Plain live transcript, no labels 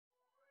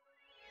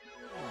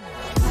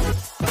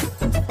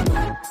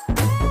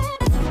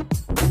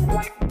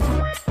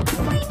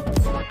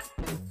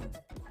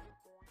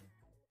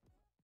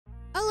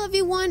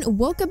everyone,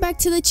 welcome back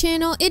to the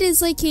channel. It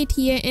is Kate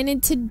here, and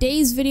in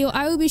today's video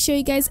I will be showing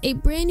you guys a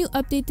brand new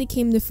update that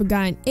came to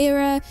Forgotten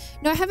Era.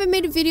 Now I haven't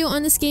made a video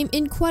on this game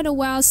in quite a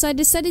while, so I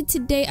decided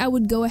today I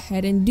would go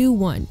ahead and do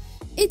one.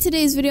 In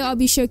today's video I'll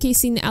be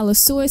showcasing the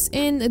Allosaurus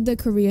and the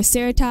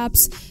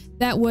Ceratops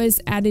that was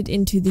added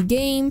into the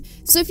game.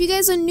 So if you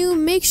guys are new,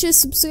 make sure to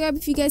subscribe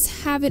if you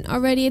guys haven't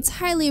already. It's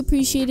highly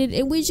appreciated,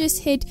 and we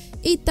just hit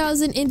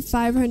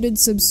 8,500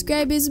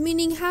 subscribers,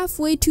 meaning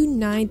halfway to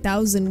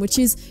 9,000, which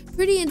is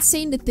pretty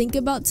insane to think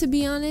about, to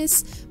be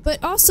honest.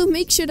 But also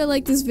make sure to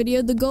like this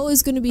video. The goal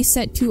is going to be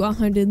set to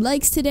 100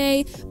 likes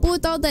today. But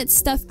with all that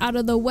stuff out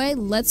of the way,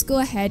 let's go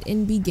ahead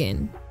and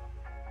begin.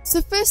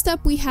 So first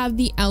up we have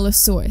the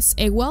Allosaurus,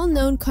 a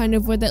well-known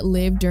carnivore that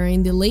lived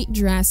during the late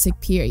Jurassic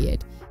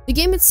period. The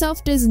game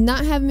itself does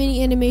not have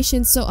many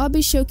animations, so I'll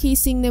be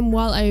showcasing them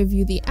while I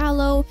review the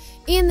Allo,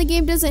 and the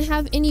game doesn't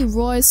have any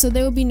roars, so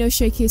there will be no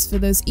showcase for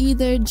those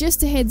either.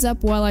 Just a heads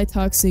up while I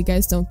talk so you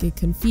guys don't get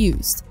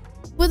confused.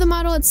 For the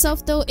model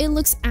itself though, it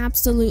looks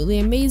absolutely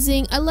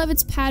amazing. I love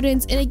its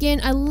patterns, and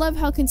again I love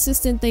how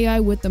consistent they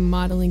are with the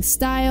modeling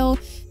style.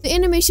 The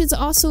animations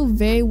are also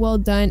very well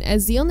done,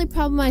 as the only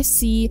problem I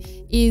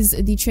see is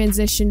the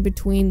transition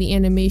between the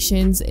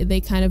animations.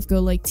 They kind of go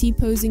like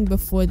T-posing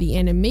before the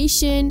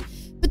animation.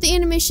 But the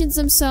animations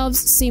themselves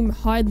seem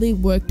hardly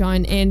worked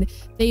on, and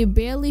they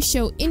barely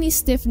show any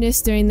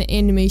stiffness during the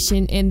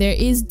animation, and there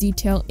is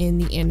detail in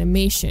the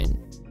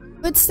animation.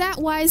 But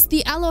stat-wise,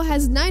 the Allo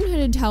has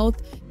 900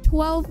 health,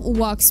 12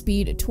 walk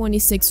speed,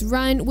 26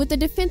 run, with a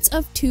defense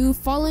of 2,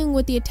 following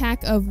with the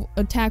attack of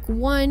attack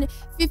 1,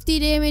 50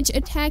 damage,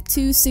 attack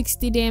 2,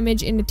 60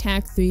 damage, and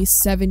attack 3,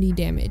 70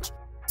 damage.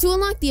 To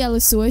unlock the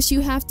Allosaurus,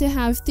 you have to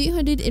have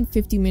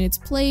 350 minutes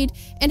played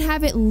and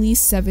have at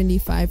least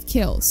 75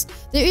 kills.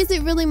 There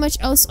isn't really much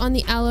else on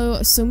the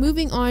Allo, so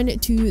moving on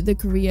to the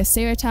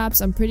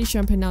Ceratops. I'm pretty sure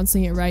I'm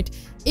pronouncing it right.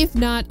 If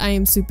not, I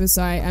am super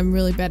sorry. I'm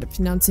really bad at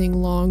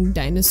pronouncing long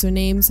dinosaur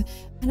names.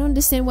 I don't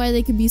understand why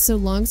they could be so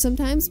long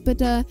sometimes,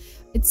 but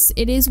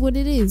it is what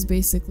it is,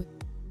 basically.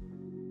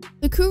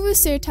 The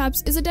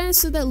Ceratops is a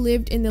dinosaur that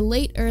lived in the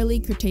late early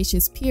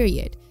Cretaceous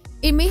period.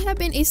 It may have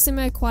been a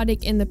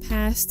semi-aquatic in the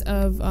past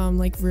of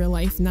like real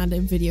life, not a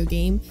video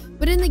game,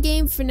 but in the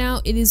game for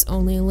now it is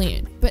only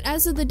land. But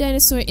as of the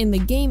dinosaur in the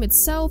game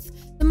itself,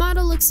 the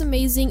model looks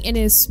amazing and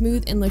is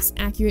smooth and looks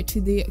accurate to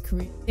the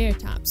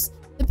Ceratops.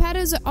 The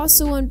patterns are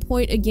also on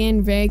point,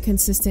 again very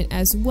consistent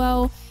as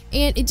well,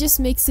 and it just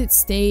makes it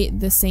stay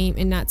the same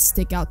and not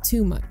stick out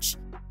too much.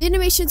 The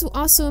animations were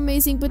also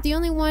amazing, but the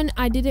only one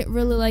I didn't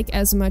really like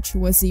as much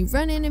was the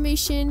run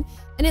animation,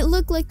 and it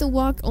looked like the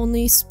walk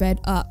only sped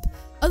up.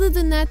 Other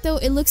than that though,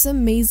 it looks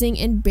amazing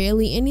and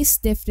barely any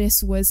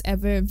stiffness was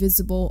ever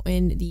visible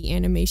in the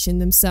animation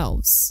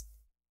themselves.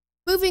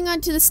 Moving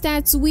on to the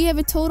stats, we have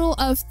a total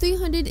of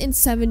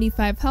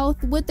 375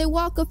 health with a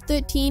walk of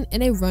 13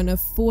 and a run of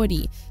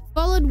 40,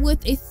 followed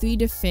with a 3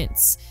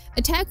 defense.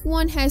 Attack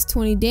 1 has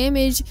 20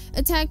 damage,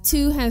 attack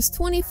 2 has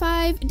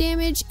 25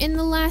 damage, and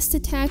the last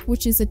attack,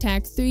 which is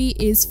attack 3,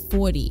 is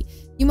 40.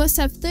 You must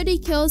have 30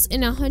 kills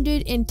and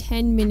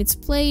 110 minutes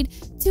played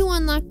to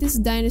unlock this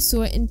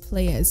dinosaur and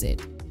play as it.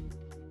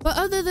 But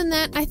other than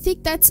that, I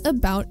think that's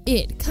about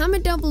it.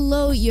 Comment down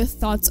below your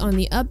thoughts on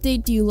the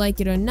update. Do you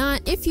like it or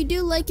not? If you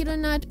do like it or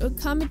not,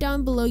 comment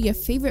down below your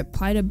favorite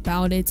part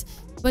about it.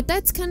 But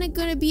that's kind of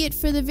gonna be it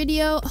for the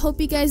video. Hope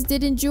you guys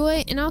did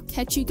enjoy, and I'll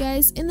catch you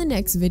guys in the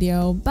next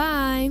video.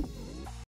 Bye!